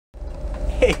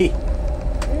Hey,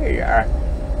 there you are.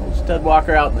 Old stud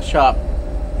walker out in the shop.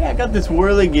 Yeah, I got this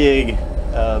whirligig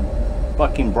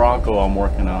Bucking Bronco I'm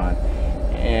working on,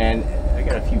 and I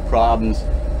got a few problems.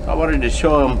 So I wanted to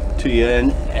show them to you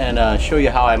and show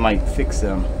you how I might fix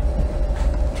them.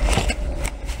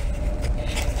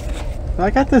 So I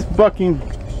got this Bucking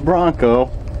Bronco.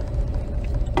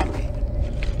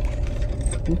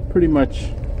 It's pretty much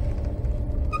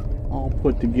all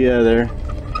put together.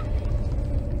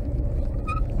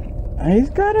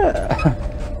 He's got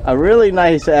a really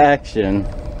nice action.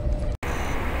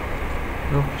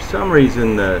 Well, for some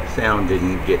reason the sound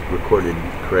didn't get recorded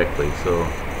correctly, so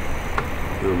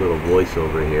I'll do a little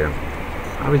voiceover here.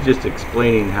 I was just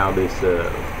explaining how this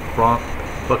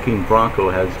Bucking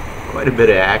Bronco has quite a bit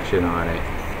of action on it,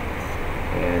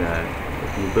 and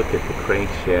if you look at the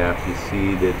crankshaft, you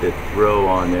see that the throw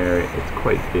on there, it's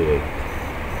quite big.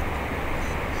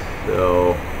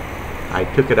 So I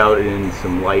took it out in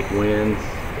some light winds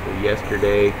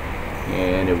yesterday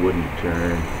and it wouldn't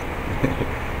turn.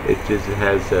 It just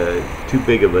has too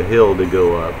big of a hill to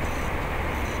go up.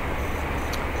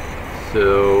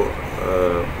 So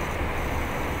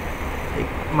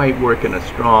it might work in a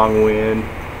strong wind,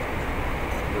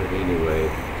 but anyway,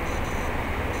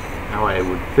 how I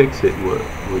would fix it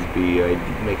would be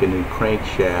I'd make a new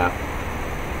crankshaft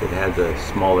that has a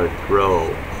smaller throw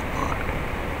on it,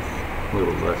 a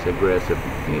little less aggressive.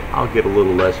 I'll get a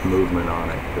little less movement on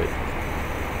it, but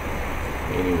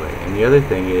anyway. And the other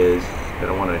thing is that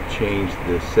I want to change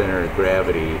the center of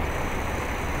gravity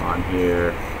on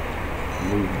here,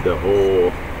 move the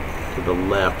hole to the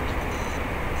left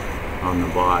on the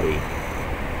body,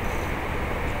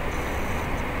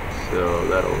 so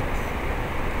that'll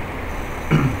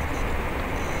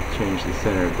change the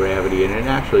center of gravity, and it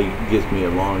actually gives me a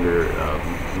longer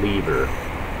lever,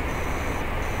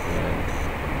 and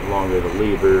the longer the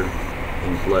lever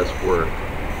means less work.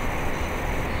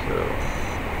 So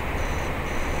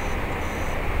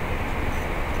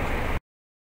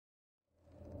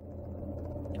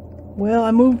well,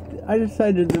 I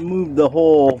decided to move the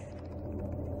hole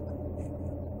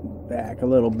back a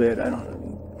little bit. I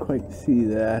don't quite see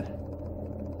that.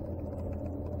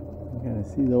 You kind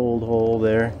of see the old hole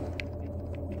there.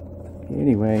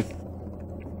 Anyway,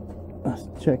 let's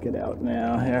check it out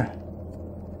now here.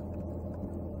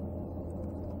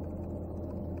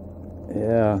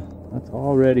 Yeah, that's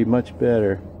already much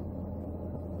better.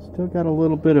 Still got a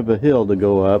little bit of a hill to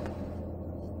go up,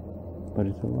 but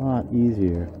it's a lot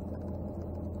easier.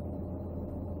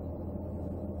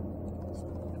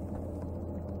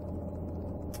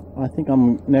 I think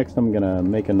next I'm gonna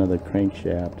make another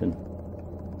crankshaft and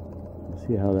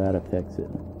see how that affects it.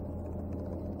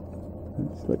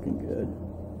 It's looking good.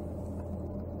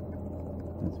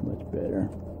 That's much better.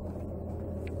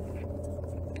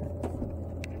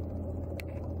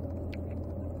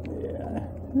 Yeah,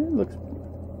 it looks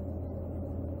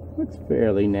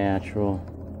fairly natural.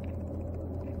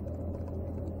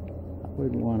 I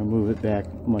wouldn't want to move it back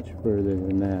much further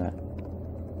than that.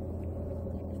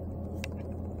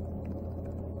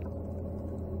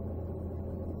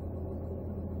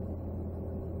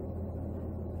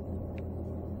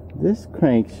 This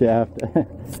crankshaft,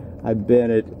 I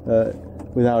bent it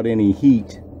without any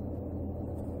heat,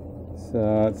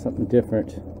 so it's something different.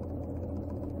 It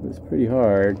was pretty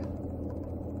hard,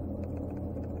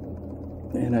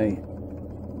 and I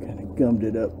kind of gummed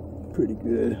it up pretty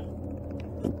good.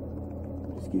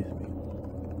 Excuse me.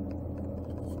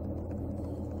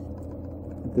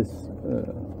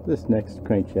 This next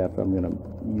crankshaft, I'm going to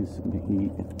use some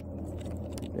heat,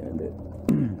 bend it.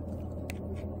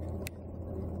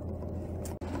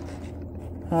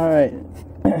 Alright,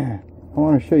 I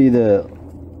want to show you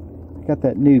I got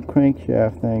that new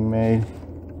crankshaft thing made.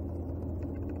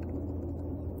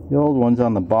 The old one's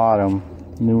on the bottom,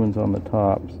 the new one's on the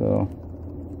top, so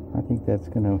I think that's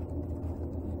it's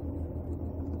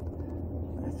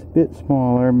a bit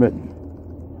smaller, but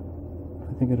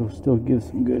I think it'll still give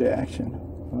some good action.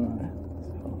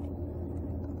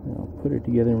 So I'll put it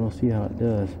together and we'll see how it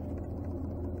does.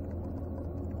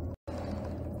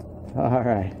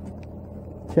 Alright.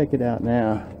 Check it out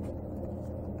now.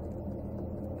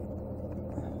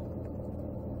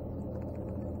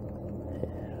 Yeah,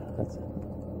 that's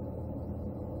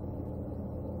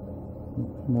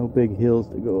no big hills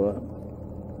to go up.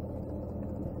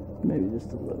 Maybe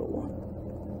just a little one.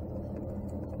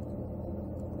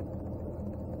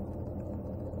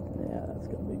 Yeah, that's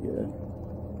gonna be good.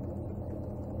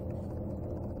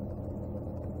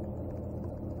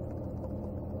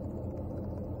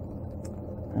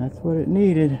 That's what it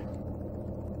needed.